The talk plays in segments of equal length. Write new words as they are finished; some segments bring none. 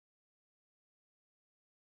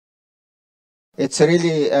It's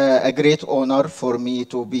really a great honor for me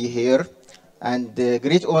to be here and a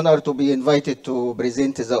great honor to be invited to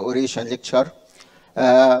present the oration lecture.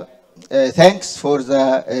 Thanks for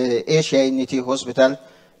the Asia Unity Hospital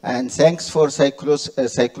and thanks for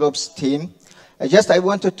Cyclops team. I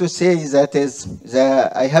wanted to say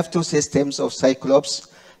that I have two systems of Cyclops,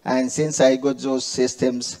 and since I got those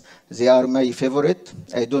systems, they are my favorite.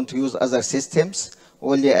 I don't use other systems,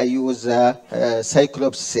 only I use the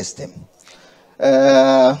Cyclops system.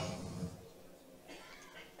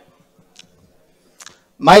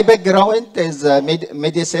 My background is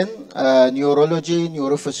medicine, neurology,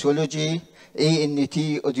 neurophysiology,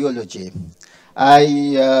 ANT, audiology.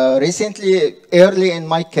 I recently, early in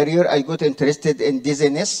my career, I got interested in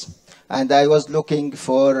dizziness, and I was looking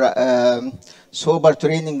for sober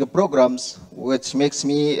training programs, which makes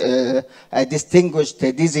me a distinguished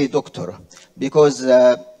dizzy doctor. Because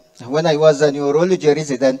when I was a neurology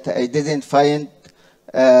resident, I didn't find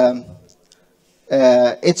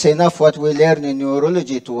it's enough what we learn in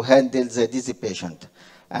neurology to handle the dizzy patient.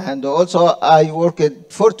 And also, I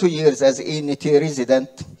worked for 2 years as ENT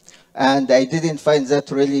resident, and I didn't find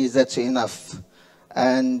that really that's enough.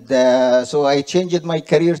 And so I changed my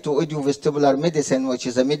career to audiovestibular medicine, which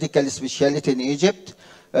is a medical specialty in Egypt,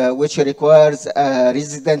 which requires a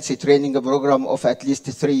residency training program of at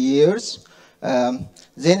least 3 years.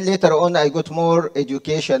 Then later on, I got more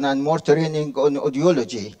education and more training on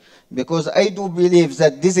audiology, because I do believe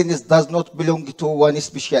that dizziness does not belong to one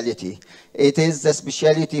specialty. It is the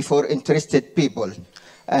specialty for interested people.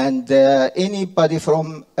 And anybody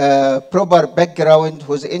from proper background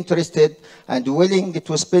who's interested and willing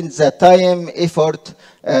to spend the time, effort,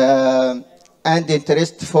 and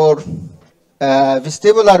interest for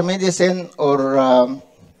vestibular medicine or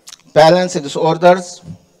balance disorders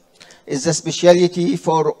is a specialty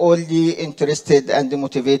for all the interested and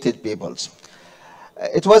motivated people.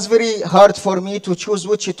 It was very hard for me to choose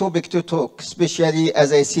which topic to talk, especially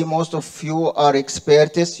as I see most of you are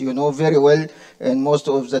experts. You know very well in most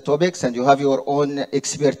of the topics, and you have your own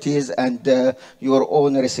expertise and your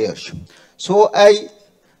own research. So I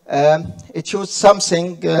chose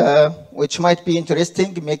something which might be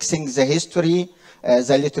interesting, mixing the history,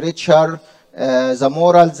 the literature, the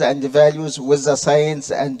morals and the values with the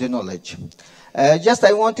science and the knowledge.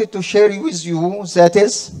 I wanted to share with you that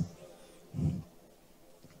is,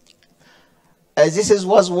 this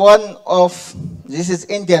is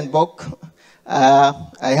Indian book.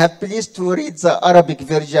 I have pleased to read the Arabic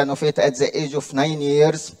version of it at the age of 9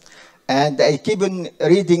 years, and I keep on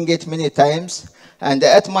reading it many times. And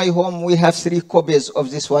at my home, we have 3 copies of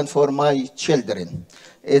this one for my children.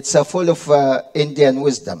 It's full of Indian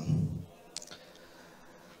wisdom.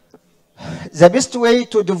 The best way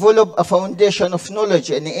to develop a foundation of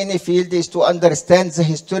knowledge in any field is to understand the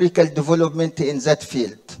historical development in that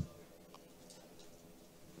field.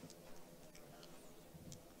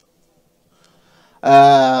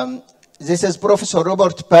 This is Professor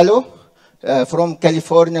Robert Palo from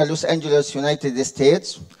California, Los Angeles, United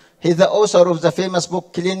States. He's the author of the famous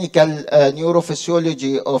book, Clinical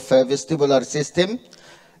Neurophysiology of Vestibular System.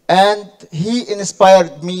 And he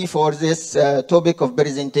inspired me for this topic of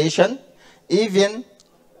presentation. Even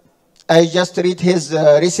I just read his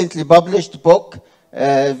recently published book,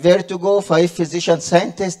 Vertigo, 5 Physician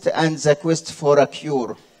Scientists and the Quest for a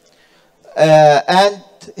Cure. And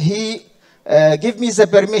he gave me the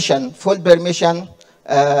permission, full permission,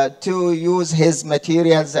 to use his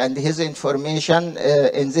materials and his information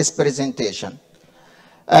in this presentation.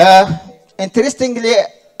 Interestingly,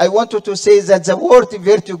 I wanted to say that the word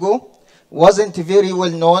vertigo wasn't very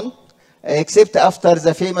well known, except after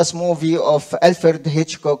the famous movie of Alfred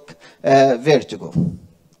Hitchcock, Vertigo.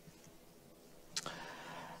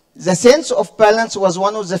 The sense of balance was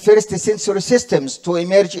one of the first sensory systems to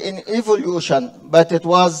emerge in evolution, but it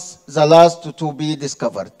was the last to be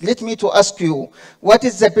discovered. Let me to ask you, what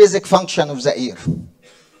is the basic function of the ear?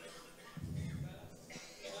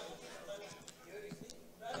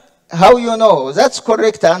 How you know? That's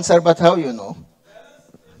correct answer, but how you know?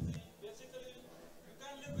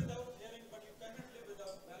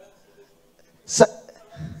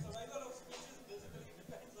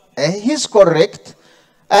 He's correct.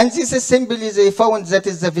 And this is simply they found that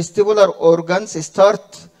is the vestibular organs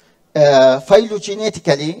start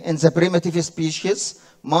phylogenetically in the primitive species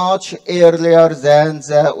much earlier than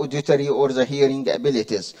the auditory or the hearing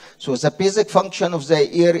abilities. So the basic function of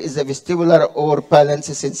the ear is the vestibular or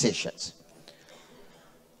balance sensations.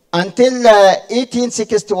 Until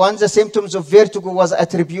 1861, the symptoms of vertigo was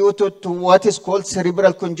attributed to what is called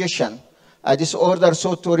cerebral congestion, a disorder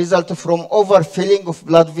thought to result from overfilling of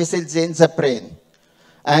blood vessels in the brain.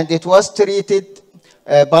 And it was treated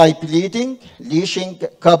by bleeding, leashing,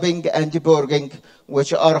 cupping, and deburging,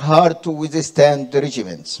 which are hard to withstand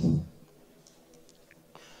regimens.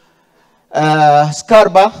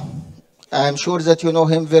 Scarba, I'm sure that you know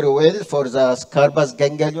him very well for the Scarba's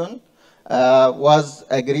ganglion, was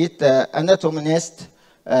a great anatomist.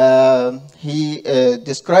 He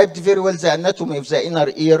described very well the anatomy of the inner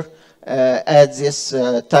ear at this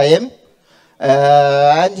time.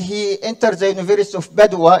 And he entered the University of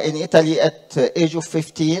Padua in Italy at the age of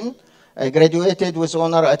 15, graduated with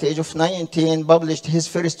honor at the age of 19, published his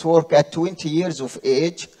first work at 20 years of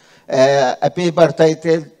age, a paper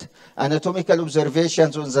titled Anatomical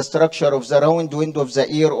Observations on the Structure of the Round Window of the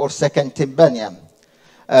Ear or Second Tympanium.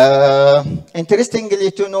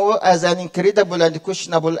 Interestingly to know, as an incredible and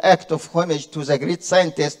questionable act of homage to the great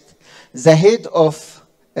scientist, the head of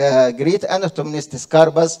great anatomist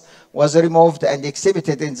Scarbus was removed and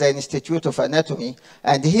exhibited in the Institute of Anatomy,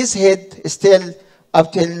 and his head is still,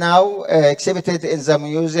 up till now, exhibited in the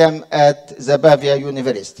museum at the Pavia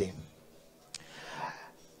University.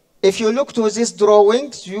 If you look to these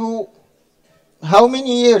drawings, how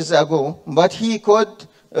many years ago, but he could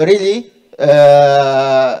really,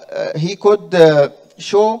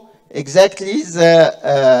 show exactly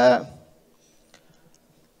the,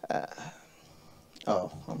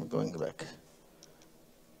 I'm going back.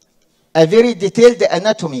 A very detailed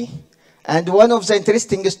anatomy. And one of the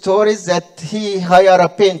interesting stories that he hired a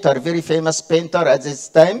painter, very famous painter at this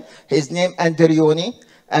time, his name Andrioni,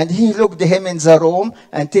 and he looked him in the room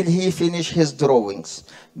until he finished his drawings.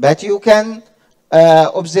 But you can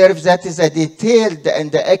observe that is a detailed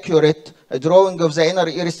and accurate drawing of the inner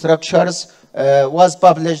ear structures was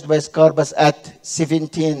published by Scarbus at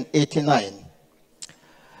 1789.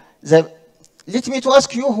 Let me to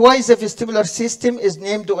ask you why the vestibular system is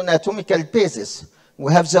named on anatomical basis.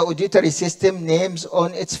 We have the auditory system names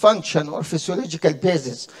on its function or physiological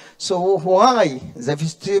basis. So why the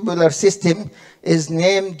vestibular system is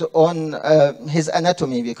named on his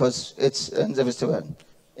anatomy, because it's in the vestibular?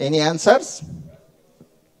 Any answers?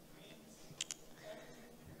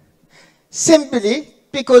 Simply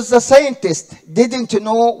because the scientists didn't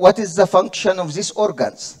know what is the function of these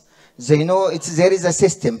organs. They know there is a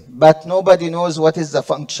system, but nobody knows what is the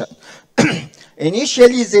function.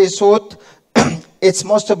 Initially, they thought it's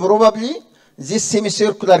most probably these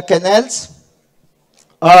semicircular canals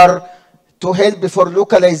are to help for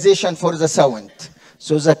localization for the sound.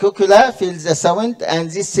 So the cochlea feels the sound, and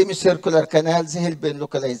these semicircular canals help in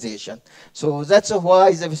localization. So that's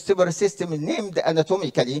why the vestibular system is named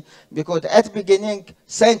anatomically, because at the beginning,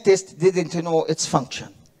 scientists didn't know its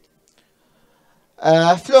function.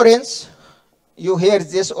 Florence, you hear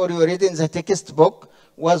this or you read in the textbook,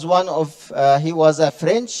 was one of, he was a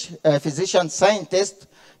French physician scientist,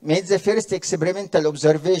 made the first experimental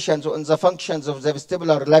observations on the functions of the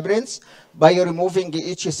vestibular labyrinths by removing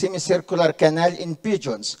each semicircular canal in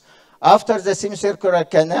pigeons. After the semicircular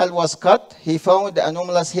canal was cut, he found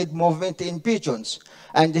anomalous head movement in pigeons,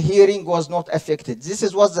 and hearing was not affected.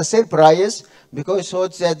 This was the surprise, because he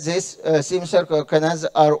thought that these semicircular canals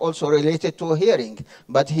are also related to hearing,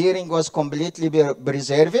 but hearing was completely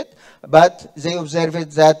preserved, but they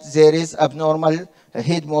observed that there is abnormal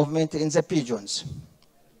head movement in the pigeons.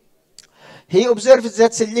 He observed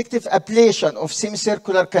that selective ablation of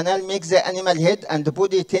semicircular canal makes the animal head and the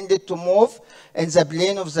body tended to move in the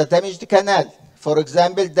plane of the damaged canal. For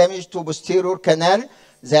example, damage to posterior canal,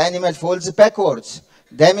 the animal falls backwards.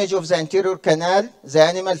 Damage of the anterior canal, the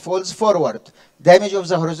animal falls forward. Damage of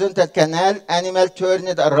the horizontal canal, animal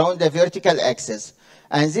turned around the vertical axis.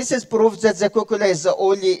 And this is proof that the cochlea is the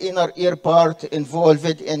only inner ear part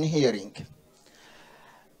involved in hearing.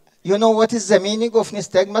 You know what is the meaning of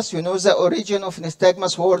nystagmus? You know the origin of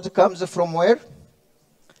nystagmus word comes from where?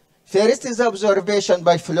 First is the observation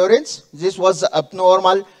by Florence. This was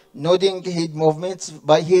abnormal nodding head movements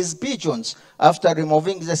by his pigeons after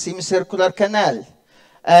removing the semicircular canal.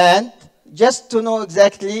 And just to know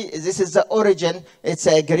exactly, this is the origin. It's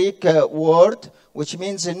a Greek word which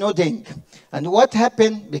means nodding. And what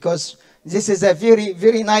happened, because this is a very,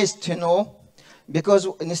 very nice to know, because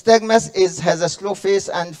nystagmus has a slow phase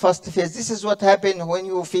and fast phase. This is what happens when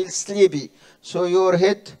you feel sleepy. So your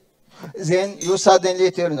head, then you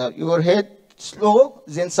suddenly turn up. Your head slow,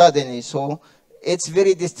 then suddenly. So it's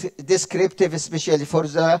very descriptive, especially for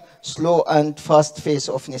the slow and fast phase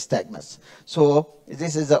of nystagmus. So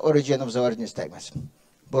this is the origin of the word nystagmus.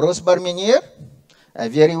 Boros Barmenier, a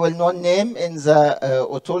very well-known name in the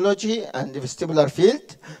otology and the vestibular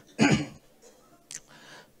field.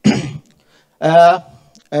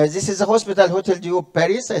 This is a hospital, Hotel Dieu,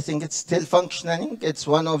 Paris. I think it's still functioning. It's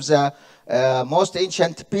one of the most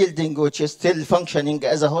ancient building which is still functioning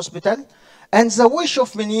as a hospital. And the wish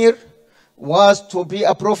of Munir was to be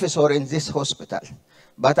a professor in this hospital.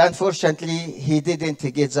 But unfortunately, he didn't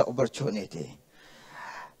get the opportunity.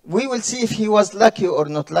 We will see if he was lucky or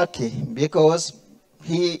not lucky, because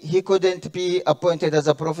he couldn't be appointed as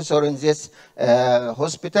a professor in this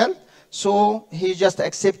hospital. So he just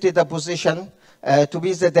accepted a position to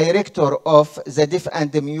be the director of the Deaf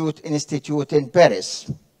and Mute Institute in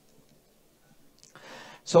Paris.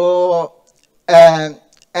 So,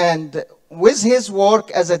 and with his work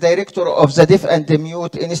as a director of the Deaf and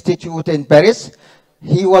Mute Institute in Paris,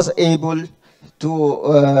 he was able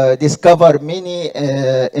to discover many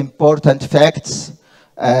important facts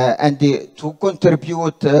and to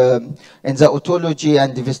contribute in the otology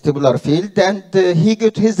and the vestibular field. And he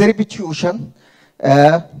got his reputation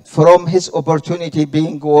from his opportunity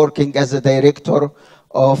being working as a director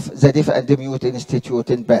of the Deaf and Mute Institute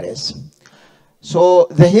in Paris. So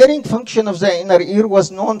the hearing function of the inner ear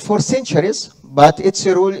was known for centuries, but its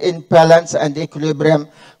role in balance and equilibrium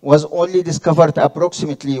was only discovered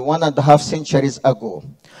approximately 1.5 centuries ago.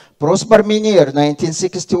 Prosper Ménière,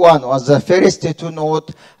 1961, was the first to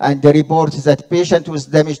note and report that patients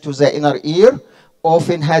with damage to the inner ear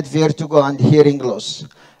often had vertigo and hearing loss.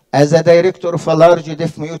 As a director of a large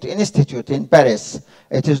deaf mute institute in Paris,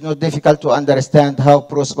 it is not difficult to understand how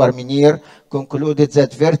Prosper Ménière concluded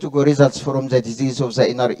that vertigo results from the disease of the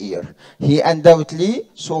inner ear. He undoubtedly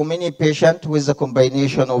saw many patients with a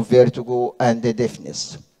combination of vertigo and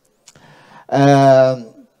deafness.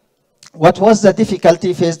 What was the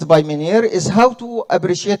difficulty faced by Ménière is how to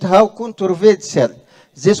appreciate how controversial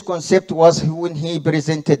this concept was when he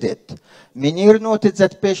presented it. Ménière noted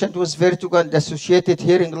that patients with vertigo and associated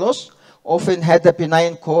hearing loss often had a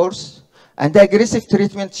benign course, and aggressive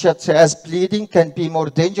treatment such as bleeding can be more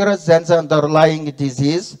dangerous than the underlying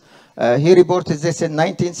disease. He reported this in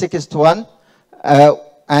 1961,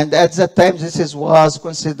 and at that time this was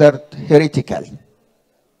considered heretical.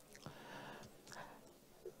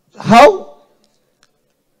 How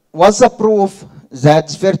was the proof that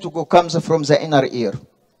vertigo comes from the inner ear?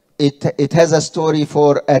 It has a story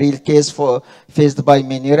for a real case faced by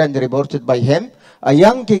Ménière and reported by him. A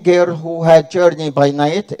young girl who had journeyed by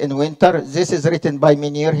night in winter. This is written by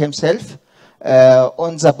Ménière himself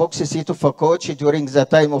on the box seat of a coach during the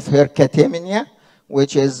time of her catamenia,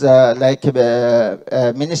 which is like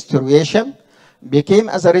menstruation, became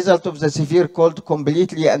as a result of the severe cold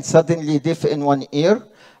completely and suddenly deaf in one ear,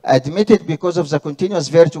 admitted because of the continuous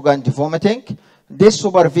vertigo and vomiting. This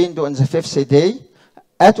supervened on the 5th day.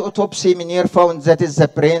 At autopsy, Ménière found that the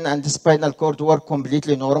brain and the spinal cord were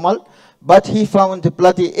completely normal, but he found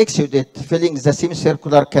bloody exudate filling the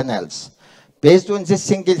semicircular canals. Based on this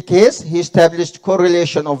single case, he established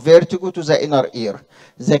correlation of vertigo to the inner ear.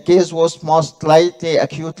 The case was most likely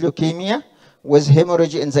acute leukemia with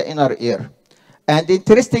hemorrhage in the inner ear. And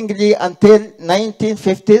interestingly, until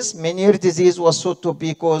 1950s, Ménière disease was thought to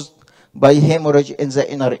be caused by hemorrhage in the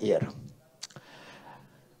inner ear.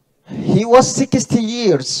 He was 60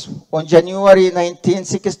 years on January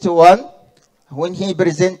 1961 when he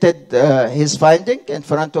presented his finding in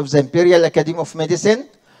front of the Imperial Academy of Medicine,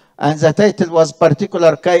 and the title was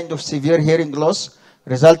Particular Kind of Severe Hearing Loss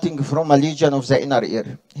Resulting from a Lesion of the Inner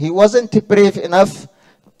Ear. He wasn't brave enough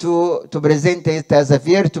to present it as a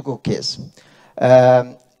vertigo case.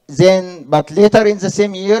 But later in the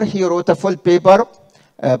same year, he wrote a full paper,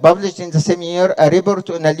 published in the same year, a report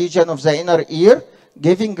on a lesion of the inner ear,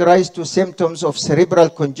 giving rise to symptoms of cerebral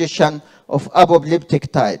congestion of apoplectic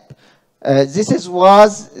type. This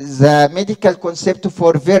was the medical concept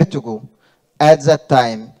for vertigo at that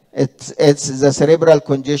time. It's the cerebral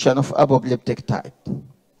congestion of apoplectic type.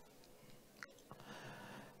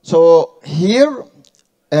 So here,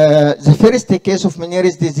 the first case of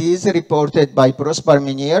Ménière's disease reported by Prosper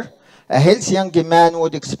Ménière. A healthy young man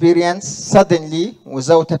would experience suddenly,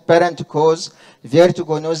 without apparent cause,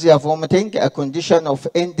 vertigo, nausea, vomiting, a condition of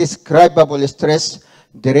indescribable stress,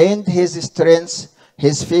 drained his strength,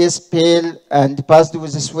 his face pale and passed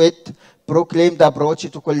with sweat, proclaimed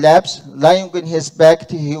approach to collapse. Lying on his back,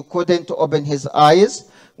 he couldn't open his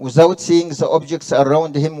eyes without seeing the objects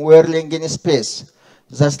around him whirling in space.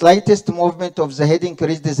 The slightest movement of the head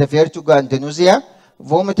increased the vertigo and the nausea.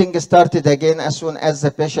 Vomiting started again as soon as the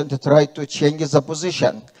patient tried to change the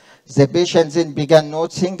position. The patient then began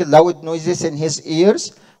noticing loud noises in his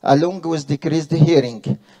ears, along with decreased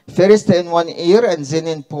hearing, first in one ear and then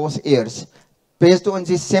in both ears. Based on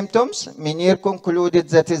these symptoms, Munir concluded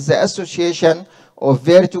that is the association of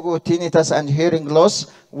vertigo, tinnitus, and hearing loss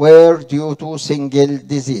were due to single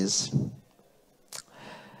disease.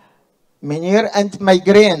 Munir and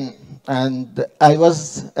migraine, and I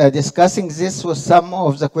was discussing this with some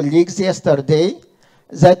of the colleagues yesterday,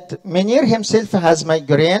 that Munir himself has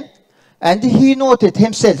migraine, and he noted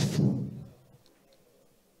himself.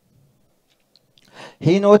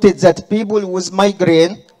 He noted that people with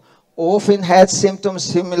migraine often had symptoms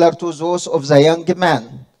similar to those of the young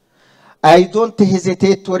man. I don't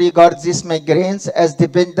hesitate to regard these migraines as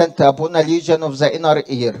dependent upon a lesion of the inner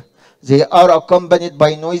ear. They are accompanied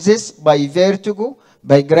by noises, by vertigo,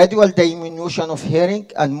 by gradual diminution of hearing,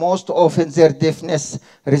 and most often their deafness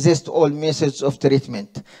resists all methods of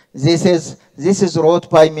treatment. This is wrote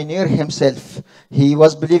by Munir himself. He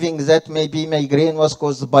was believing that maybe migraine was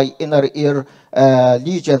caused by inner ear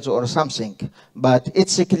lesions or something. But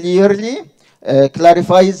it's clearly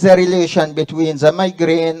clarifies the relation between the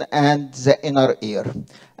migraine and the inner ear,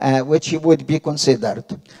 which would be considered.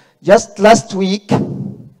 Just last week,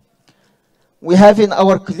 we have in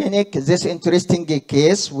our clinic this interesting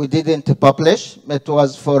case we didn't publish. It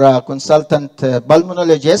was for a consultant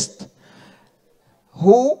pulmonologist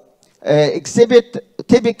who exhibit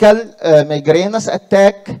typical migrainous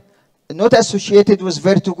attack, not associated with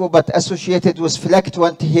vertigo, but associated with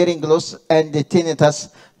fluctuant hearing loss and tinnitus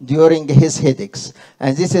during his headaches.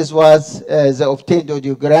 And this was the obtained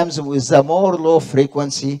audiograms with the more low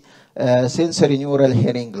frequency sensory neural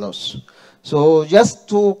hearing loss. So just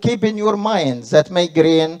to keep in your mind that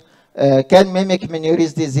migraine can mimic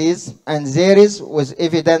Munir's disease, and there is with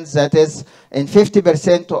evidence that is in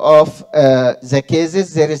 50% of the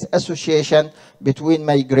cases there is association between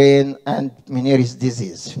migraine and Munir's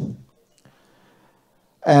disease.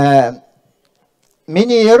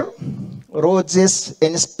 Munir wrote this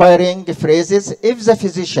inspiring phrases: if the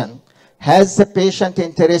physician has the patient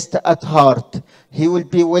interest at heart, he will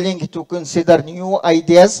be willing to consider new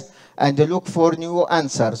ideas and look for new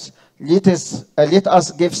answers. Let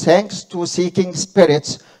us give thanks to seeking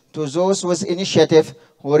spirits, to those with initiative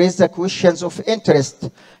who raise the questions of interest,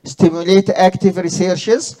 stimulate active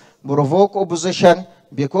researches, provoke opposition,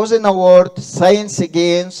 because in a word, science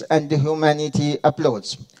gains and humanity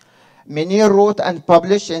applauds. Munir wrote and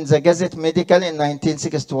published in the Gazette Medical in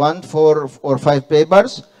 1961 4 or 5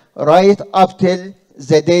 papers, right up till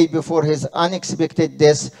the day before his unexpected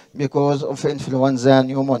death because of influenza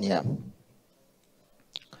pneumonia.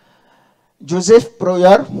 Joseph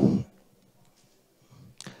Breuer,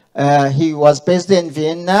 he was based in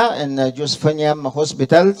Vienna in Josephinium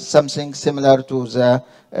Hospital, something similar to the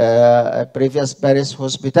previous Paris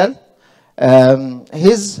hospital.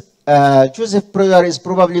 Joseph Breuer is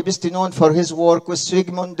probably best known for his work with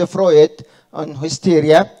Sigmund Freud on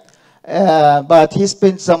hysteria. But he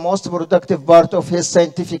spent the most productive part of his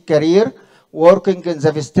scientific career working in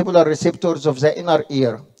the vestibular receptors of the inner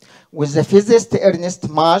ear. With the physicist Ernst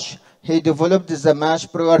Mach, he developed the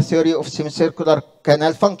Mach-Breuer theory of semicircular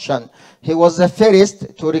canal function. He was the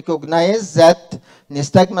first to recognize that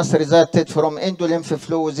nystagmus resulted from endolymph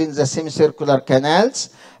flow within the semicircular canals,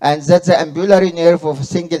 and that the ambulatory nerve of a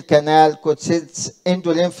single canal could sense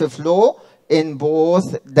endolymph flow in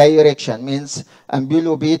both directions, means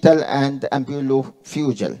ambulobetal and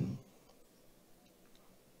ambulofugal.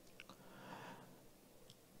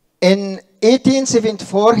 In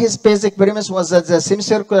 1874, his basic premise was that the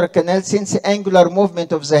semicircular canal senses angular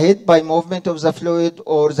movement of the head by movement of the fluid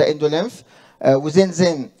or the endolymph within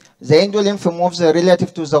them. The endolymph moves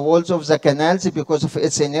relative to the walls of the canals because of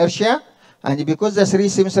its inertia, and because the three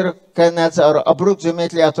semicircular canals are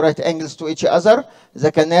approximately at right angles to each other,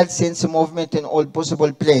 the canal sense movement in all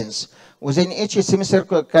possible planes. Within each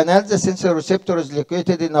semicircular canal, the sensory receptor is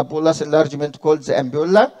located in a bolus enlargement called the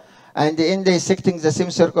ampulla, and in dissecting the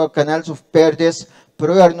semicircular canals of Paredes,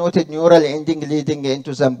 Breuer noted neural ending leading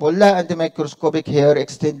into the ampulla and the microscopic hair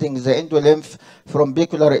extending the endolymph from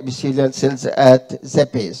bacular epithelial cells at the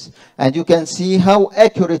base. And you can see how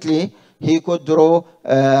accurately he could draw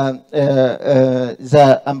the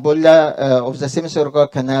ampulla of the semicircular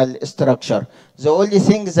canal structure. The only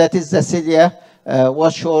thing that is the cilia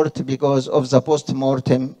was short because of the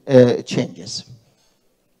post-mortem changes.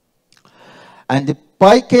 And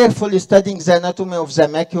by carefully studying the anatomy of the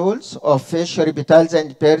macules of fish, reptiles,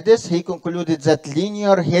 and birds, he concluded that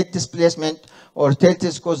linear head displacement or tilt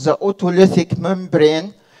is caused the otolithic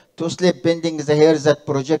membrane to slip, bending the hairs that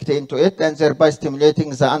project into it and thereby stimulating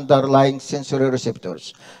the underlying sensory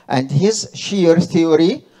receptors. And his shear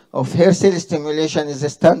theory of hair cell stimulation is a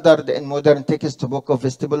standard in modern textbook of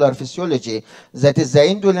vestibular physiology. That is, the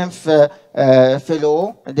endolymph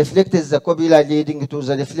flow deflects the copula, leading to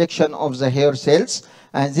the deflection of the hair cells.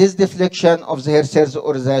 And this deflection of the hair cells,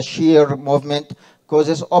 or the shear movement,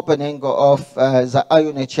 causes opening of the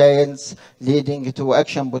ion channels, leading to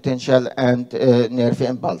action potential and nerve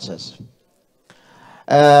impulses.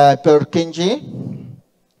 Purkinje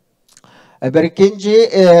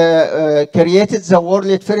created the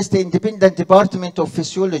world's first independent department of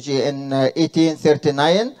physiology in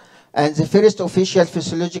 1839, and the first official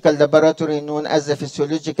physiological laboratory known as the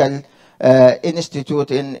Physiological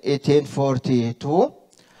Institute in 1842.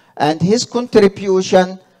 And his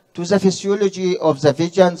contribution to the physiology of the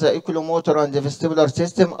vision, the oculomotor, and the vestibular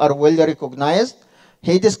system are well recognized.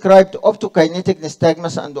 He described optokinetic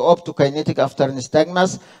nystagmus and optokinetic after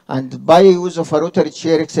nystagmus, and by use of a rotary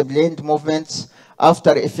chair explained movements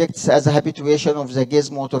after effects as a habituation of the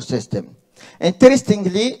gaze motor system.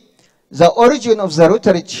 Interestingly, the origin of the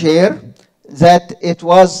rotary chair, that it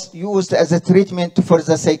was used as a treatment for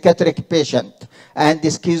the psychiatric patient and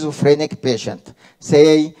the schizophrenic patient.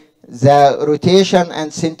 Say, the rotation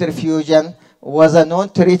and centrifusion was a known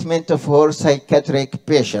treatment for psychiatric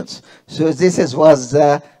patients. So this was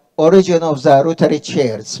the origin of the rotary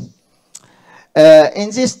chairs.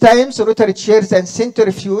 In these times, rotary chairs and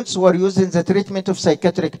centrifuges were used in the treatment of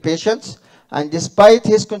psychiatric patients. And despite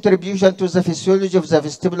his contribution to the physiology of the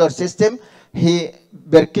vestibular system,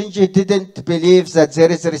 Purkinje didn't believe that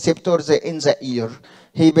there is receptors in the ear.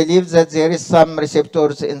 He believed that there is some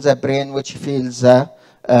receptors in the brain which feels the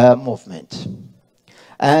movement.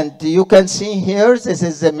 And you can see here, this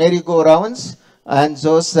is the merry-go-rounds, and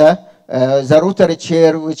those the rotary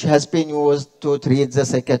chair which has been used to treat the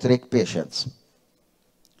psychiatric patients.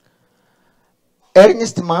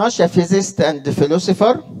 Ernst Mach, a physicist and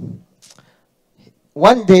philosopher,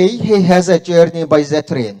 one day he has a journey by the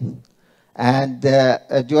train. And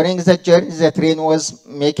during the journey, the train was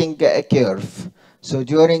making a curve. So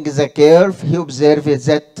during the curve, he observed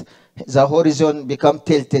that the horizon became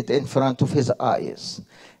tilted in front of his eyes.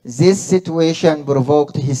 This situation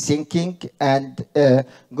provoked his thinking and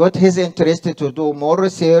got his interest to do more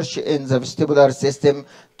research in the vestibular system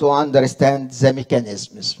to understand the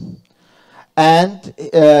mechanisms. And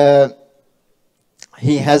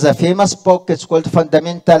he has a famous book, it's called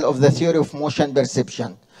Fundamental of the Theory of Motion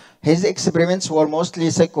Perception. His experiments were mostly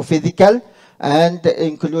psychophysical and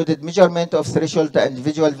included measurement of threshold and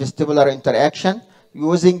visual vestibular interaction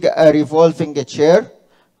using a revolving chair.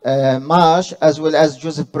 Mach, as well as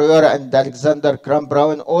Joseph Breuer and Alexander Graham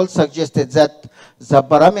Brown, all suggested that the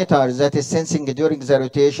parameter that is sensing during the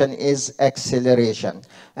rotation is acceleration.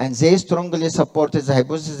 And they strongly supported the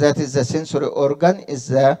hypothesis that is the sensory organ is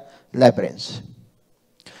the labyrinth.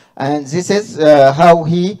 And this is how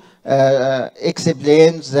he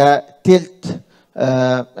explains the tilt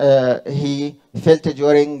he felt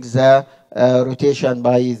during the rotation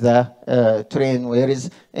by the train, where is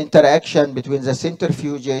interaction between the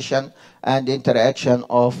centrifugation and interaction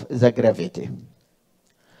of the gravity.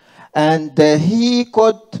 And he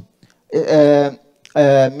could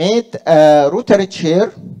made a rotary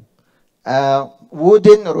chair,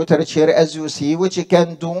 wooden rotary chair, as you see, which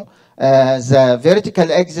can do the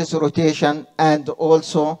vertical axis rotation and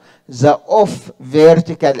also the off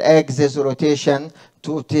vertical axis rotation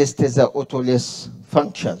to test the otoless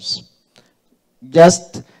functions.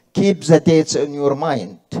 Just keep the dates in your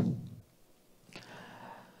mind.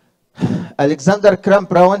 Alexander Graham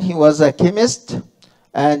Brown, he was a chemist,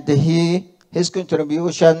 and his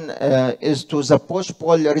contribution is to the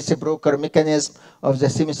push-pull reciprocal mechanism of the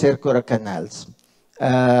semicircular canals.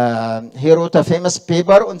 He wrote a famous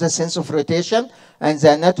paper on the sense of rotation and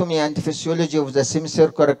the anatomy and physiology of the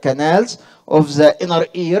semicircular canals of the inner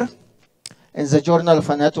ear in the Journal of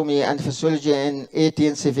Anatomy and Physiology in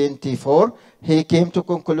 1874. He came to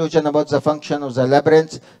conclusion about the function of the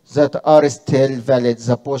labyrinth that are still valid,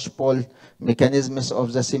 the push-pull mechanisms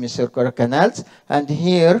of the semicircular canals. And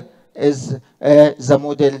here is the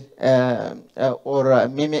model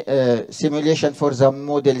simulation for the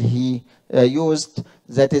model he used.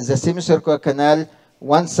 That is the semicircular canal.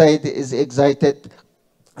 One side is excited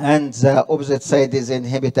and the opposite side is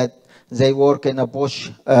inhibited. They work in a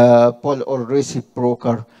push-pull or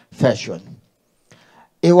reciprocal fashion.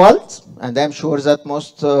 Ewald, and I'm sure that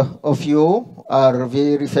most of you are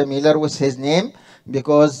very familiar with his name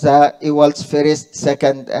because Ewald's first,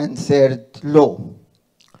 second, and third law.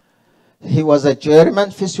 He was a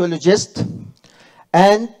German physiologist,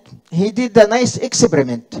 and he did a nice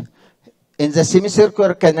experiment. In the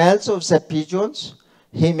semicircular canals of the pigeons,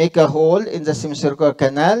 He make a hole in the semicircular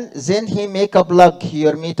canal, then he make a plug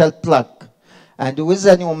here, metal plug. And with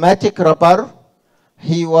the pneumatic rubber,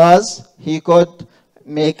 he could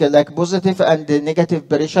make like positive and negative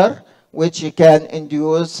pressure, which can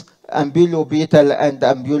induce ambulobetal and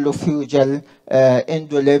ambulofugal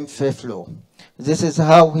endolymph flow. This is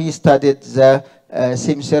how he studied the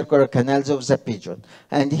semicircular canals of the pigeon.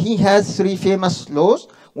 And he has three famous laws,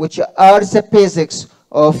 which are the basics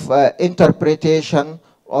of interpretation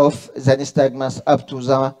of the nystagmus up to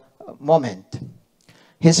the moment.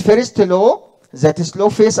 His first law, that slow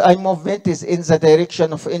phase eye movement, is in the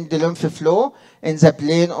direction of endolymph flow in the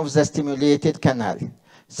plane of the stimulated canal.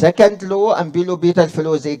 Second law, ambulobetal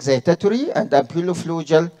flow is excitatory, and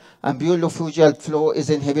ambulofugal flow is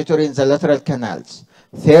inhibitory in the lateral canals.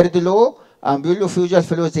 Third law, ambulofugal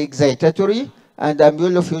flow is excitatory, and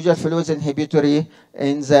ambulofugal flow is inhibitory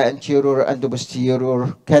in the anterior and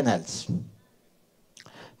posterior canals.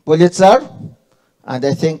 Pulitzer, and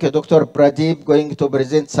I think Dr. Pradeep going to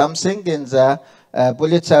present something in the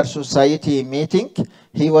Pulitzer Society meeting.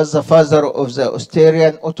 He was the father of the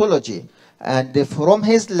Australian otology. And from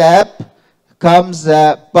his lab comes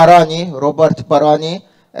Parani, Robert Parani,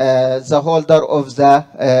 the holder of the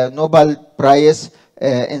Nobel Prize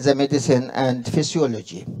in the medicine and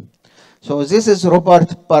physiology. So this is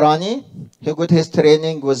Robert Parani. He got his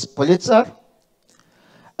training with Pulitzer.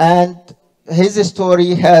 And his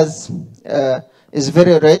story is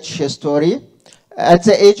very rich story. At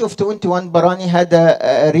the age of 21, Parani had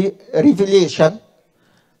a revelation.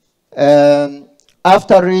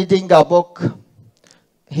 After reading a book,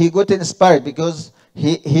 he got inspired because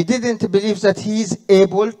he didn't believe that he is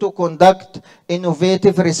able to conduct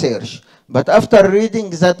innovative research. But after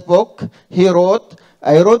reading that book, I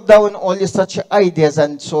wrote down only such ideas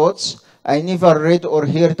and thoughts I never read or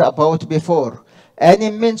heard about before. An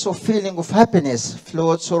immense feeling of happiness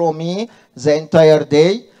flowed through me the entire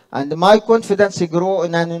day, and my confidence grew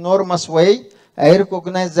in an enormous way. I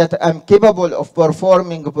recognize that I'm capable of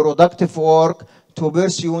performing productive work to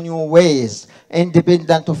pursue new ways,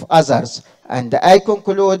 independent of others. And I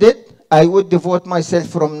concluded I would devote myself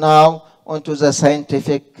from now on to the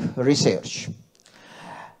scientific research.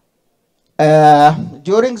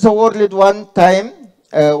 During the World War,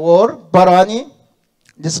 Parani,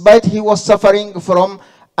 despite he was suffering from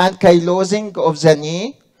ankylosing of the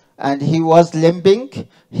knee and he was limping,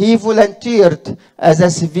 he volunteered as a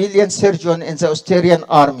civilian surgeon in the Australian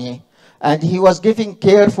Army. And he was giving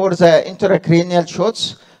care for the intracranial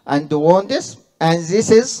shots and the wounds. And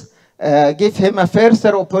this gave him a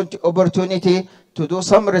further opportunity to do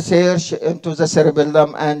some research into the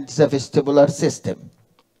cerebellum and the vestibular system.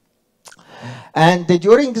 And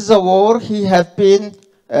during the war, he had been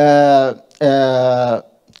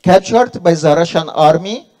captured by the Russian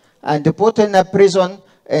army and put in a prison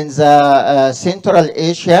in the Central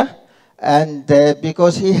Asia. And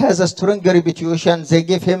because he has a strong reputation, they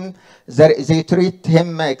treat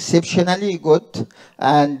him exceptionally good,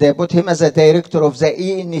 and they put him as a director of the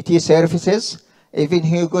ENT services. Even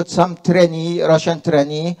he got some Russian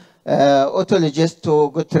trainee, otologist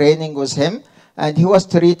to good training with him, and he was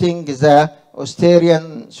treating the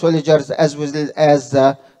Australian soldiers as well as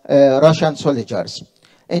the Russian soldiers.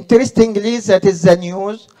 Interestingly, that is the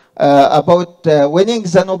news about winning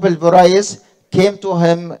the Nobel Prize came to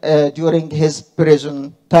him during his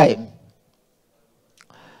prison time.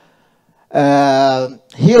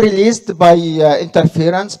 He released by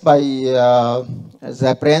interference by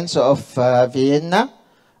the Prince of Vienna,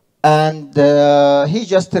 and he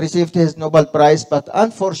just received his Nobel Prize, but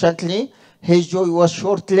unfortunately his joy was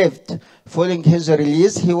short-lived. Following his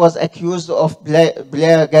release, he was accused of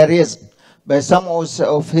plagiarism by some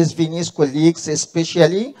of his Viennese colleagues,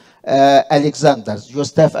 especially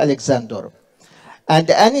Gustav Alexander. And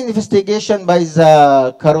an investigation by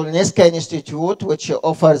the Karolinska Institute, which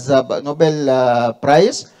offers the Nobel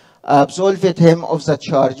Prize, absolved him of the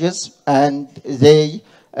charges, and they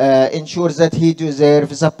ensured that he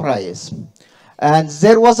deserves the prize. And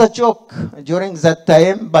there was a joke during that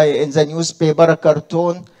time in the newspaper, a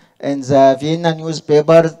cartoon in the Vienna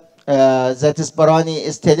newspaper that is Parani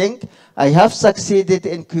is telling, I have succeeded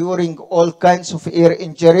in curing all kinds of ear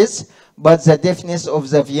injuries, but the deafness of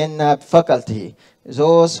the Vienna faculty,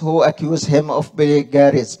 those who accuse him of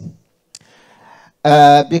plagiarism.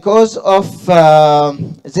 Because of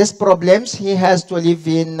these problems, he has to leave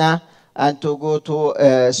Vienna and to go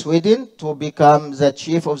to Sweden to become the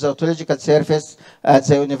chief of the otological service at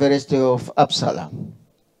the University of Uppsala.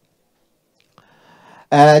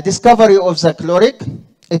 Discovery of the chloric,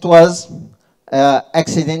 it was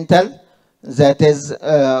accidental. That is,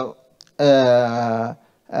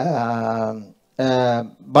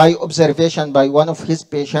 by observation by one of his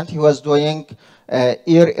patients. He was doing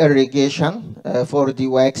ear irrigation for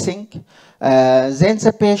dewaxing. Then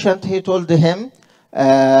the patient, he told him,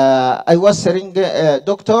 I was saying,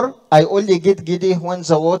 doctor, I only get giddy when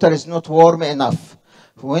the water is not warm enough.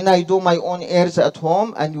 When I do my own ears at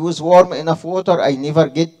home and use warm enough water, I never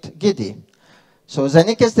get giddy. So the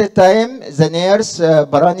next time, the nurse,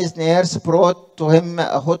 Barani's nurse, brought to him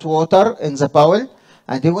hot water in the bowl.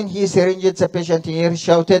 And when he syringed the patient, he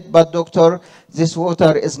shouted, but doctor, this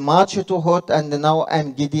water is much too hot and now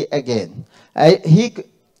I'm giddy again.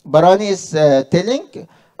 Barani is telling,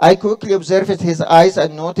 I quickly observed his eyes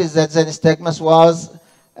and noticed that the nystagmus was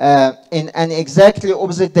in an exactly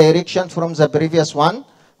opposite direction from the previous one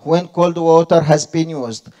when cold water has been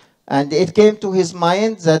used. And it came to his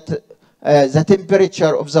mind that the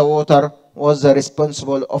temperature of the water was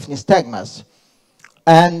responsible of nystagmus.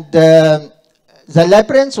 And the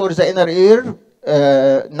labyrinth or the inner ear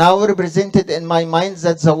now represented in my mind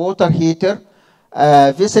that the water heater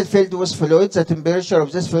vessel filled with fluid, the temperature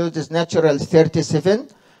of this fluid is natural 37,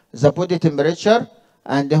 the body temperature.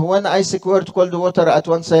 And when I secured cold water at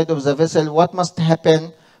one side of the vessel, what must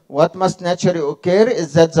happen, what must naturally occur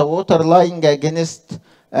is that the water lying against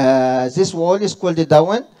this wall is cooled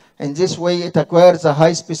down. In this way, it acquires a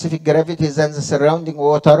high specific gravity than the surrounding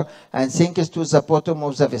water and sinks to the bottom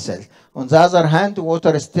of the vessel. On the other hand,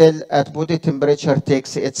 water still at body temperature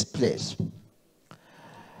takes its place.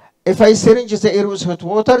 If I syringe the air with hot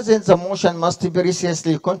water, then the motion must be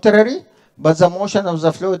precisely contrary, but the motion of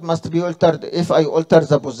the fluid must be altered if I alter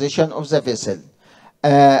the position of the vessel.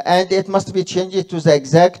 And it must be changed to the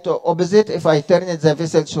exact opposite if I turn the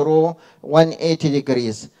vessel through 180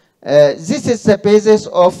 degrees. This is the basis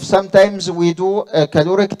of sometimes we do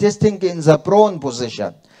caloric testing in the prone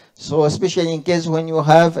position. So especially in case when you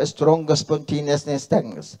have a strong spontaneous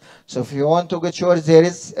nystagmus. So if you want to get sure there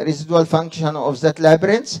is residual function of that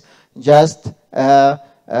labyrinth, just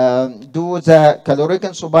do the caloric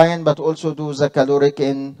in supine, but also do the caloric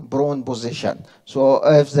in prone position. So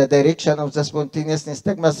if the direction of the spontaneous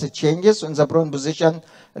nystagmus changes in the prone position,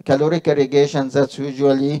 caloric irrigation, that's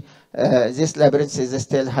usually this labyrinth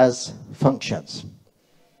still has functions.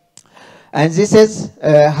 And this is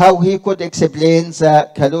how he could explain the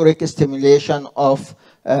caloric stimulation of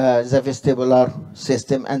the vestibular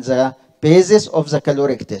system and the basis of the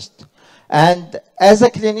caloric test. And as a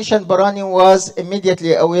clinician, Barani was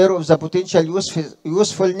immediately aware of the potential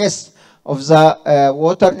usefulness of the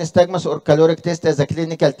water nystagmus or caloric test as a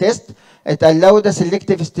clinical test. It allowed a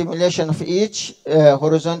selective stimulation of each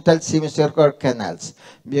horizontal semicircular canals,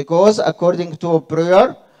 because according to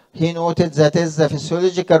Breuer, he noted that is the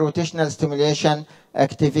physiological rotational stimulation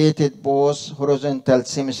activated both horizontal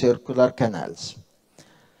semicircular canals.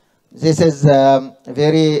 This is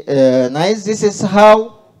very nice. This is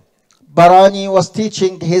how Barani was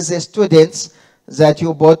teaching his students that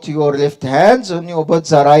you put your left hand and you put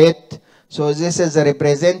the right. So this is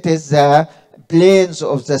represents the planes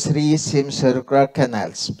of the three semicircular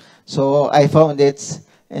canals. So I found it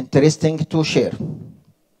interesting to share.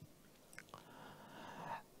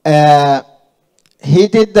 He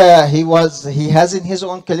has in his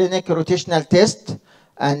own clinic rotational test,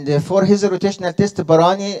 and for his rotational test,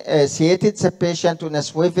 Barani seated the patient on a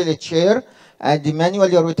swivel chair and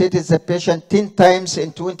manually rotated the patient 10 times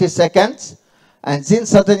in 20 seconds, and then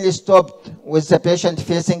suddenly stopped with the patient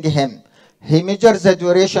facing him. He measured the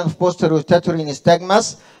duration of post-rotatory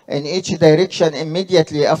nystagmus in each direction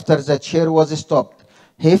immediately after the chair was stopped.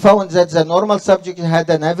 He found that the normal subject had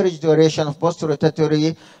an average duration of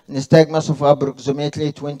post-rotatory nystagmus of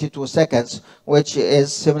approximately 22 seconds, which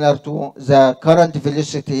is similar to the current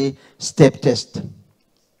velocity step test.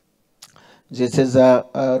 This is a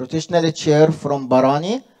rotational chair from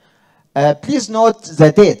Barani. Please note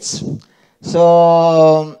the dates.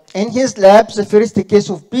 So in his lab, the first case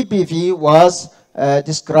of PPV was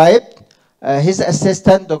described. His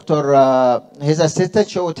assistant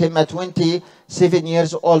showed him a 27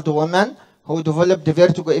 years old woman who developed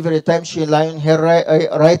vertigo every time she lay on her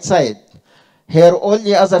right side. Her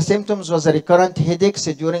only other symptoms was recurrent headaches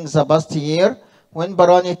during the past year. When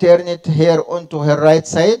Barani turned her onto her right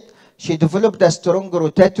side, she developed a strong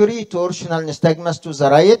rotatory torsional nystagmus to the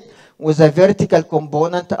right with a vertical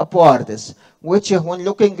component upwards, which when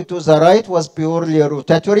looking to the right was purely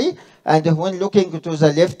rotatory, and when looking to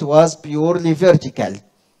the left was purely vertical.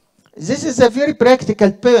 This is a very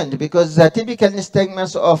practical point because the typical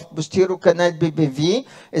nystagmus of posterior canal PPV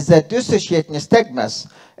is the dissociate nystagmus.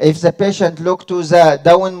 If the patient looked to the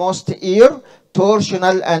downmost ear,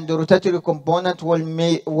 torsional and rotatory component will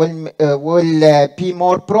be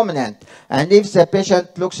more prominent. And if the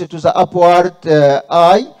patient looks to the upward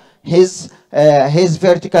eye, his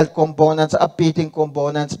vertical components, upbeating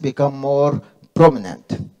components become more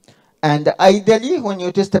prominent. And ideally, when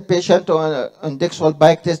you test a patient on Dixwell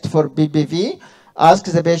bike test for BBV, ask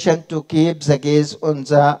the patient to keep the gaze on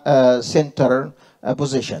the center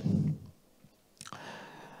position.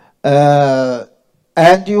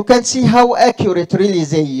 And you can see how accurate really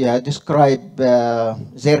they describe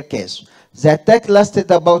their case. The attack lasted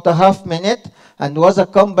about a half minute and was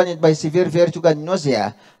accompanied by severe vertigo and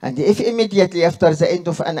nausea. And if immediately after the end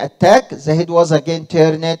of an attack, the head was again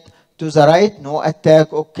turned to the right, no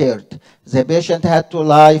attack occurred. The patient had to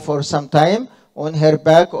lie for some time on her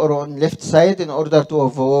back or on left side in order to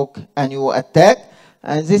evoke a new attack.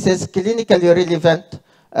 And this is clinically relevant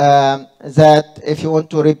that if you want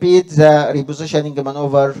to repeat the repositioning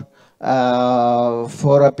maneuver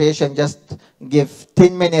for a patient, just give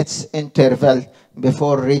 10 minutes interval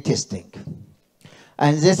before retesting.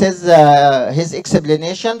 And this is his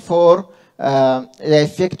explanation for the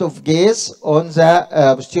effect of gaze on the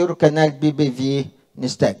posterior canal BBV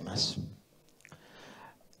nystagmus.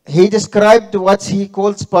 He described what he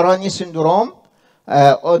calls Parani syndrome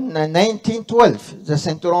on 1912. The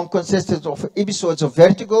syndrome consisted of episodes of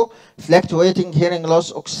vertigo, fluctuating hearing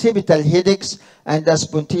loss, occipital headaches, and a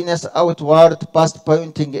spontaneous outward past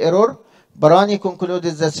pointing error. Parani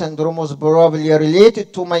concluded the syndrome was probably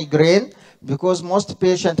related to migraine because most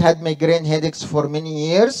patients had migraine headaches for many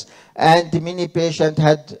years, and many patients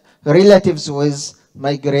had relatives with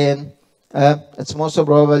migraine. It's most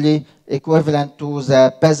probably equivalent to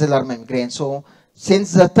the basilar migraine. So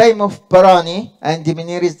since the time of Parani and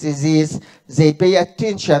Meniere's disease, they pay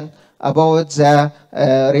attention about the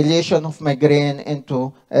relation of migraine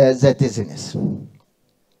into the dizziness.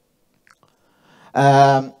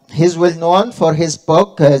 He's well known for his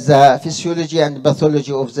book, The Physiology and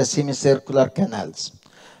Pathology of the Semicircular Canals.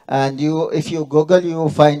 And if you Google, you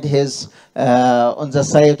find his on the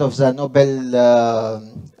site of the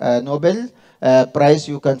Nobel Prize.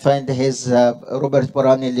 You can find his Robert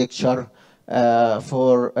Parani lecture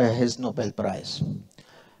for his Nobel Prize.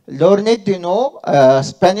 Leonid Dino, a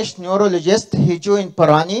Spanish neurologist, he joined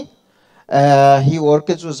Parani. He worked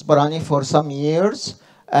with Parani for some years.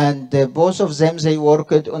 And both of them, they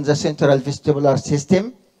worked on the central vestibular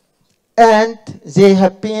system. And they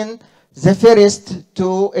have been the first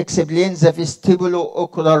to explain the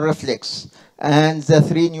vestibulo-ocular reflex and the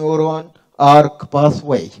 3-neuron arc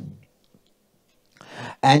pathway.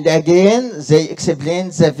 And again, they explain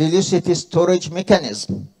the velocity storage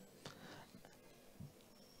mechanism.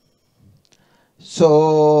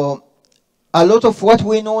 So a lot of what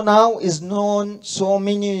we know now is known so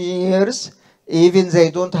many years. Even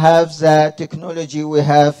they don't have the technology we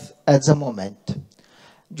have at the moment.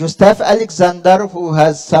 Gustav Alexander, who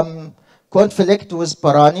has some conflict with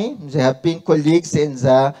Parani, they have been colleagues in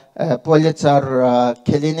the Pulitzer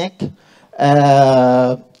Clinic,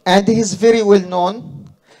 and he's very well known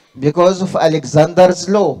because of Alexander's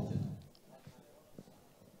law.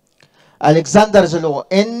 Alexander's law.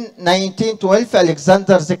 In 1912,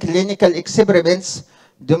 Alexander's clinical experiments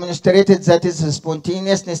demonstrated that his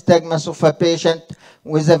spontaneous nystagmus of a patient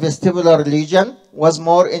with a vestibular lesion was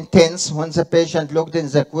more intense when the patient looked in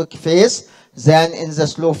the quick phase than in the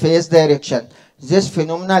slow phase direction. This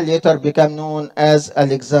phenomenon later became known as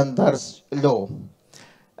Alexander's law.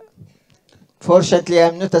 Fortunately,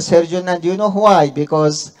 I'm not a surgeon, and you know why?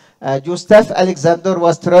 Because Gustav Alexander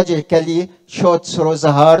was tragically shot through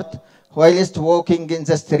the heart whilst walking in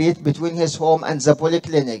the street between his home and the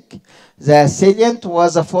polyclinic. The assailant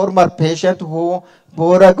was a former patient who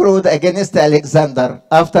bore a grudge against Alexander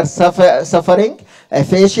after suffering a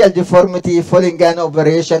facial deformity following an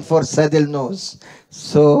operation for saddle nose.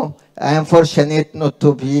 So I am fortunate not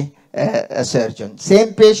to be a surgeon.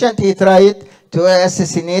 Same patient, he tried to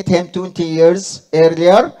assassinate him 20 years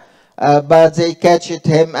earlier, but they catched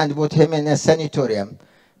him and put him in a sanatorium.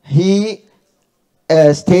 He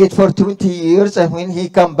stayed for 20 years, and when he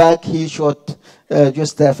came back, he shot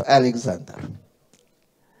Gustav Alexander.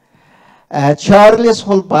 Charles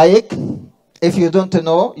Holbein, if you don't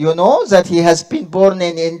know, you know that he has been born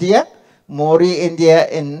in India, Mori, India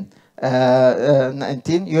in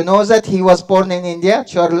 19. You know that he was born in India,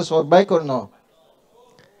 Charles Holbein, or no?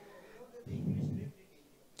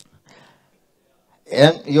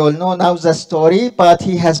 And you all know now the story, but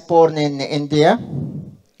he has born in India.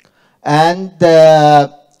 And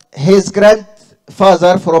his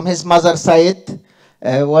grandfather from his mother's side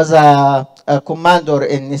was a commander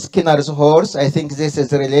in Skinner's Horse. I think this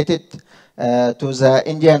is related to the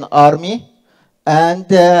Indian Army. And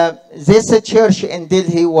this church in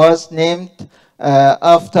Delhi was named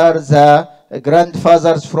after the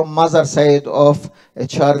grandfathers from mother side of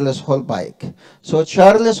Charles Holbrook. So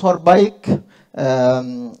Charles Holbrook,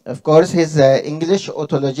 of course, he's an English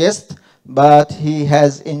otologist, but he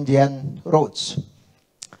has Indian roots.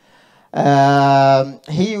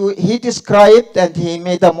 He described and he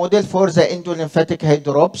made a model for the endolymphatic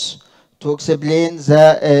hydrops to explain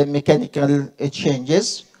the mechanical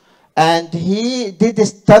changes. And he did a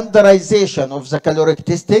standardization of the caloric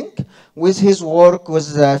testing with his work with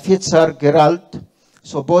Fitzer Gerald.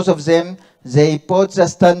 So both of them, they put the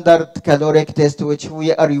standard caloric test which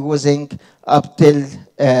we are using up till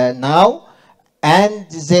now. And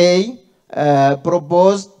they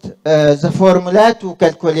proposed the formula to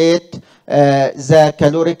calculate the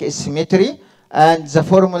caloric symmetry and the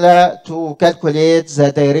formula to calculate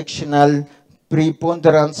the directional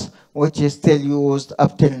preponderance, which is still used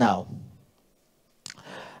up till now.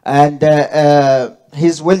 And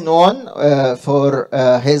he's well known for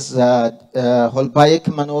his Holbrook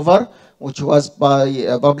maneuver, which was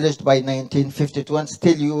published by 1952 and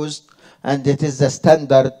still used, and it is the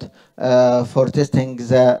standard for testing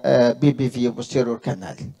the BBV posterior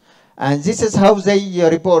canal. And this is how they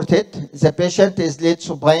report it. The patient is laid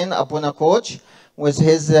supine upon a couch with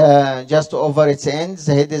his just over its end.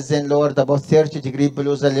 The head is then lowered about 30 degrees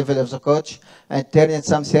below the level of the couch and turned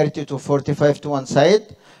some 30 to 45 to one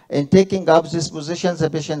side. In taking up this position, the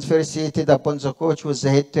patient first seated upon the couch with the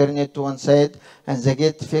head turned to one side and the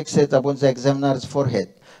gaze fixed upon the examiner's forehead.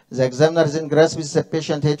 The examiner then grasps the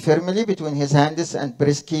patient head firmly between his hands and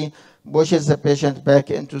briskly pushes the patient back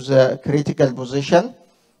into the critical position.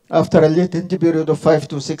 After a latent period of 5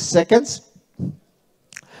 to 6 seconds,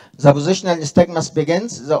 the positional nystagmus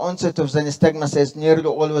begins. The onset of the nystagmus is nearly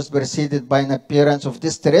always preceded by an appearance of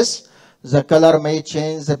distress. The color may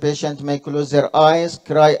change. The patient may close their eyes,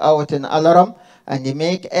 cry out in alarm, and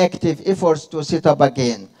make active efforts to sit up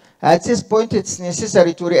again. At this point, it's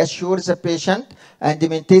necessary to reassure the patient and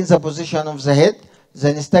maintain the position of the head.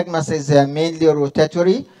 The nystagmus is mainly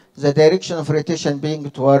rotatory, the direction of rotation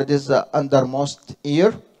being towards the undermost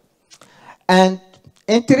ear. And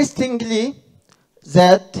interestingly,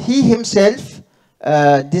 that he himself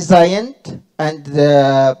designed and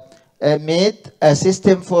made a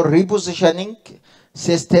system for repositioning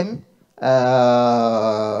system like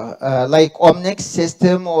Omnex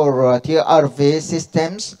system or TRV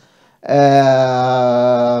systems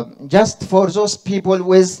just for those people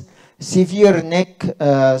with severe neck,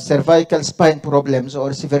 cervical spine problems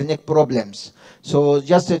or severe neck problems. So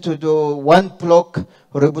just to do one block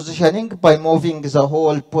repositioning by moving the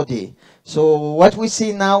whole body. So what we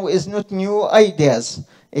see now is not new ideas.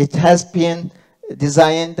 It has been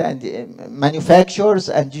designed and manufactured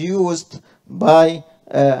and used by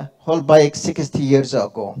Holbrook 60 years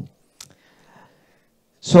ago.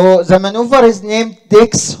 So the maneuver is named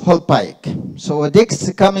Dix-Holbrook. So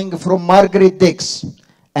Dix coming from Margaret Dix.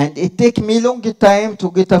 And it took me a long time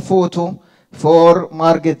to get a photo for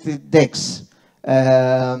Margaret Dix,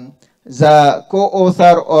 the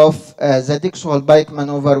co-author of the Dix-Holbrook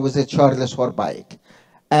maneuver with Charles Holbrook.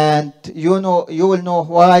 And you will know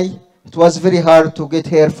why it was very hard to get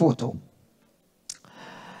her photo.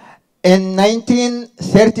 In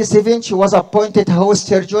 1937, she was appointed house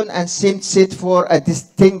surgeon and seemed set for a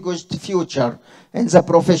distinguished future in the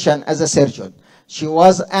profession as a surgeon. She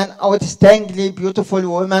was an outstandingly beautiful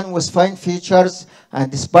woman with fine features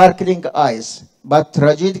and sparkling eyes. But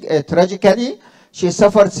tragically, she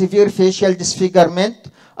suffered severe facial disfigurement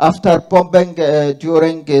after bombing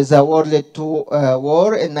during the World II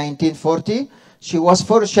War in 1940. She was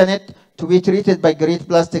fortunate to be treated by great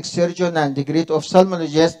plastic surgeon and great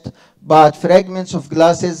ophthalmologist, but fragments of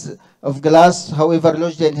glass, however,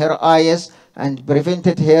 lodged in her eyes and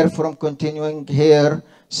prevented her from continuing her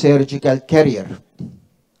surgical career.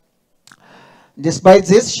 Despite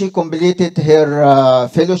this, she completed her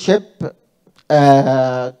fellowship,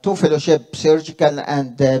 2 fellowships, surgical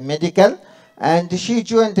and medical, and she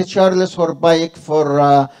joined Charles Holbrook for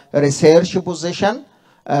a research position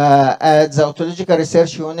at the Otological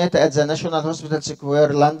Research Unit at the National Hospital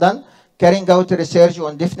Square, London, carrying out research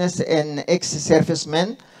on deafness in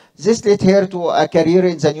ex-servicemen. This led her to a career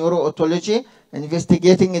in the neurootology,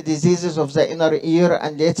 investigating diseases of the inner ear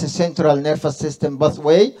and its central nervous system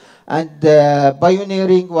pathway, and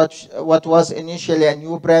pioneering what was initially a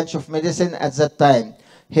new branch of medicine at that time.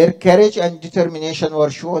 Her courage and determination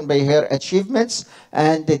were shown by her achievements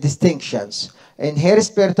and distinctions. In her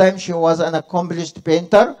spare time, she was an accomplished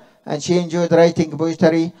painter, and she enjoyed writing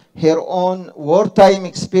poetry. Her own wartime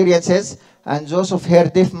experiences and those of her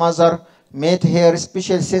deaf mother made her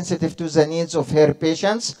especially sensitive to the needs of her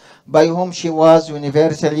patients, by whom she was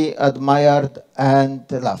universally admired and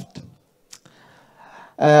loved.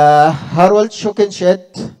 Harold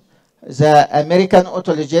Schukenschmidt, the American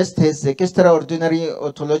otologist, his extraordinary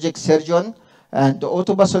otologic surgeon and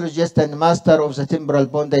otopathologist and master of the temporal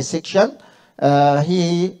bone dissection.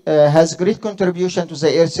 He has great contribution to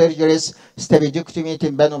the ear surgeries, stapedectomy,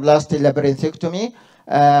 tympanoplasty, labyrinthectomy.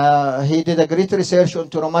 He did a great research on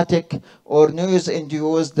traumatic or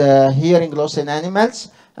noise-induced hearing loss in animals.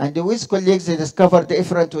 And with colleagues, he discovered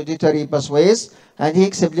different auditory pathways, and he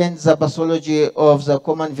explained the pathology of the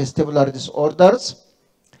common vestibular disorders.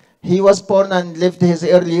 He was born and lived his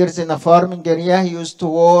early years in a farming area. He used to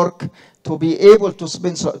work to be able to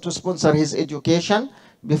sponsor his education.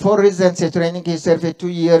 Before residency training, he served 2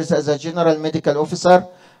 years as a general medical officer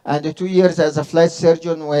and 2 years as a flight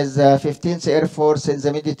surgeon with 15th Air Force in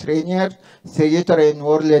the Mediterranean Theater in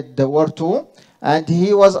World War II. And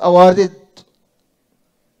he was awarded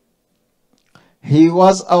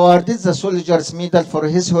the Soldier's Medal for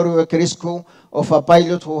his heroic rescue of a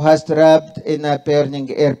pilot who was trapped in a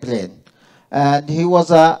burning airplane. And he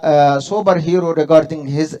was a superhero regarding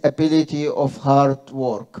his ability of hard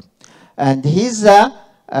work. And he's the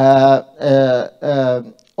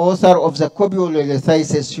author of the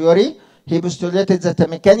cobiolithiasis theory. He postulated that a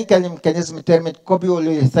mechanical mechanism termed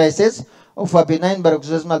cobiolithiasis of a benign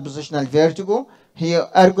paroxysmal positional vertigo. He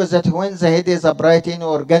argues that when the head is upright, any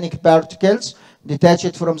organic particles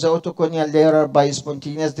detached from the otocorneal layer by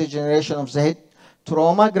spontaneous degeneration of the head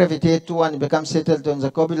trauma gravitate to and become settled on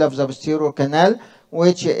the cobula of the posterior canal,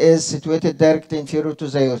 which is situated directly inferior to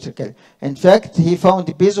the aortical. In fact, he found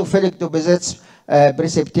basophilic deposits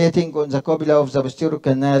precipitating on the cobula of the posterior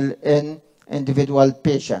canal in individual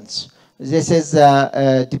patients. This is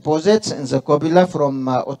deposits in the cobula from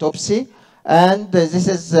autopsy, and this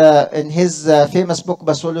is in his famous book,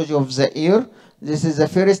 Pathology of the Ear. This is the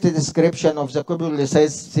first description of the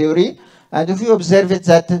cobiolithiasis theory. And if you observe it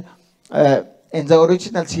that in the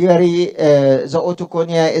original theory, the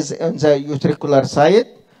otocornea is on the utricular side,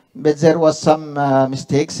 but there was some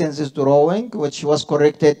mistakes in this drawing, which was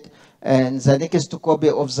corrected in the next copy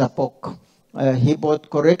of the book. He put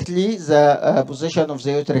correctly the position of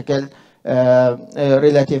the utricle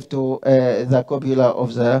relative to the cobula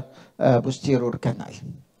of the posterior canal.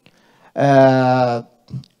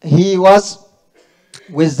 He was,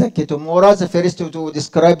 with the Kitamura, the first to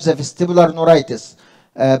describe the vestibular neuritis,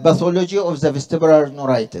 pathology of the vestibular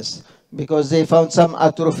neuritis, because they found some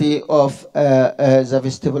atrophy of the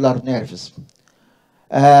vestibular nerves.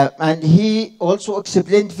 And he also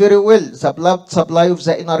explained very well the blood supply of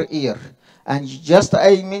the inner ear. And just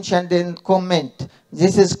I mentioned in comment,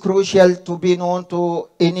 this is crucial to be known to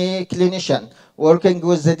any clinician working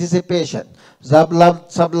with the dizzy patient. The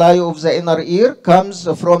blood supply of the inner ear comes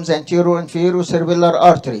from the anterior inferior cerebellar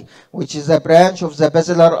artery, which is a branch of the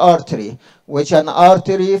basilar artery, which is an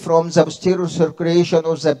artery from the posterior circulation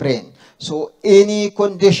of the brain. So any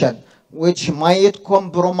condition which might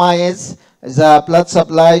compromise the blood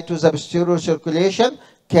supply to the posterior circulation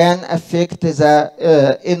can affect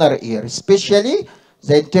the inner ear, especially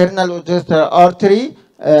the internal auditory artery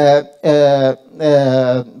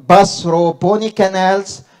pass through bony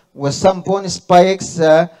canals with some bone spikes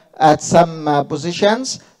at some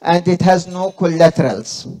positions, and it has no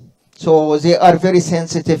collaterals. So they are very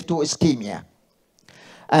sensitive to ischemia.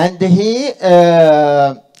 And he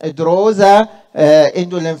draws a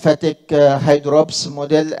endolymphatic hydrops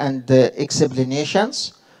model and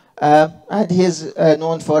explanations. And he is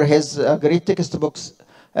known for his great textbooks,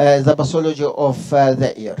 The Pathology of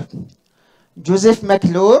the Ear. Joseph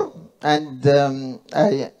McClure, and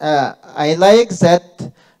I like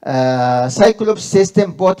that Cyclops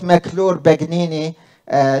system bought McClure-Bagnini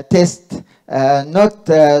test, not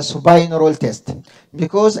supineural test,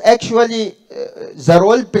 because actually the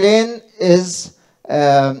role plane is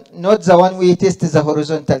not the one we test the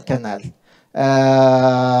horizontal canal.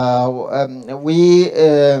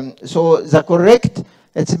 So the correct,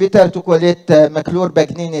 it's better to call it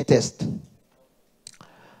McClure-Bagnini test.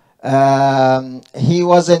 He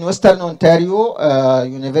was in Western Ontario,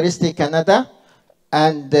 University, Canada,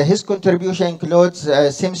 and his contribution includes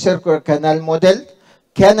semicircular canal model,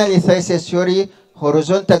 canal lithiasis theory,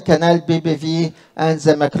 horizontal canal BBV, and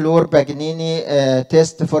the McClure-Bagnini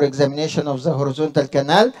test for examination of the horizontal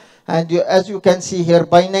canal. And as you can see here,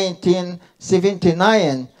 by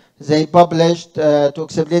 1979, they published to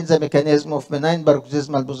explain the mechanism of benign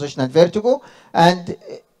paroxysmal positional vertigo. And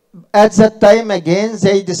at that time, again,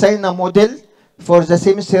 they designed a model for the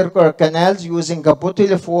semicircular canals using a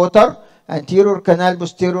bottle of water, anterior canal,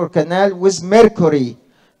 posterior canal, with mercury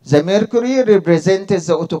The mercury represents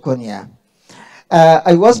the otoconia.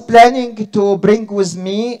 I was planning to bring with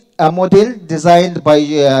me a model designed by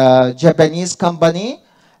a Japanese company.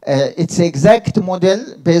 It's exact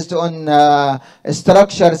model based on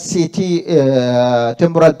structured CT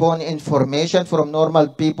temporal bone information from normal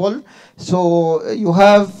people. So you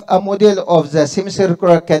have a model of the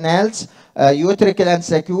semicircular canals, utricle and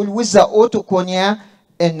saccule, with the otoconia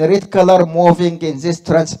in red color moving in this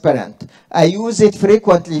transparent. I use it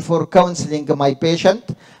frequently for counseling my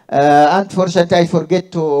patient. Unfortunately, I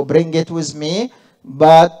forget to bring it with me,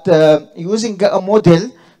 but using a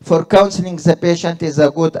model for counseling the patient is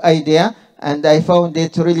a good idea, and I found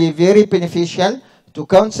it really very beneficial to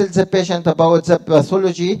counsel the patient about the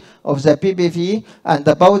pathology of the PPV and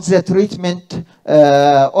about the treatment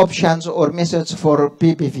options or methods for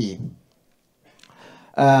PPV.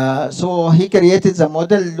 So he created the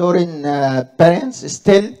model. Lauren parents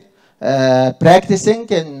still practicing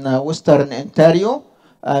in Western Ontario.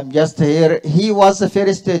 Just here, he was the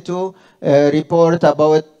first to report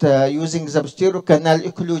about using the posterior canal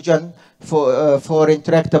occlusion for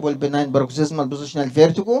intractable benign paroxysmal positional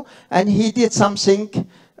vertigo, and he did something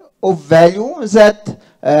of value that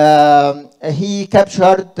he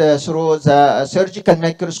captured through the surgical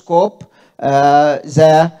microscope how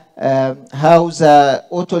the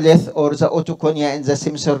otolith or the otoconia in the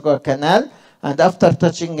semicircular canal, and after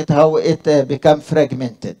touching it, how it became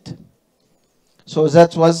fragmented. So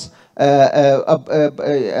that was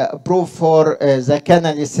a proof for the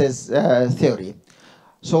canalysis theory.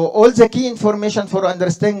 So all the key information for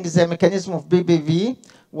understanding the mechanism of BBV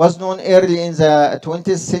was known early in the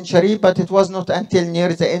 20th century, but it was not until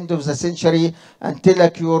near the end of the century until a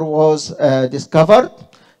cure was discovered.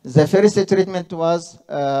 The first treatment was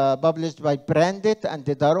published by Brandt and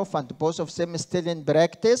Daroff, and both of them still in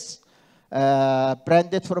practice.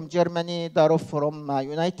 Brandt from Germany, Daroff from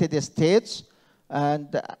United States.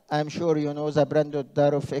 And I'm sure you know the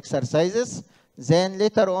Brandt-Daroff exercises. Then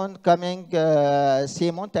later on coming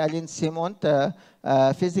Simont, Alain Simont,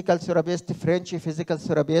 physical therapist, French physical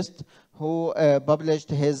therapist, who published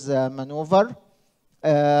his maneuver.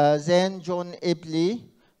 Then John Ebley,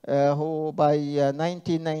 who by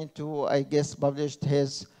 1992, I guess, published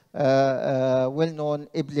his well-known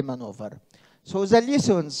Ebley maneuver. So the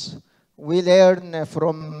lessons we learn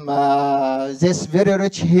from this very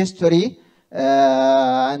rich history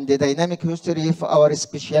and the dynamic history of our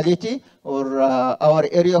specialty or our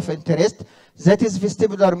area of interest, that is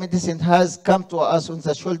vestibular medicine has come to us on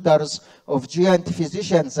the shoulders of giant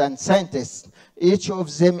physicians and scientists. Each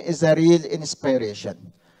of them is a real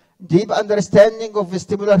inspiration. Deep understanding of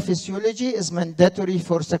vestibular physiology is mandatory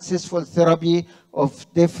for successful therapy of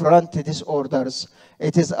different disorders.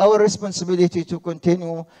 It is our responsibility to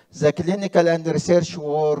continue the clinical and research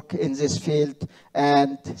work in this field,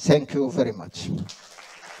 and thank you very much.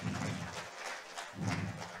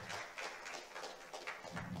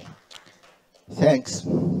 Thanks.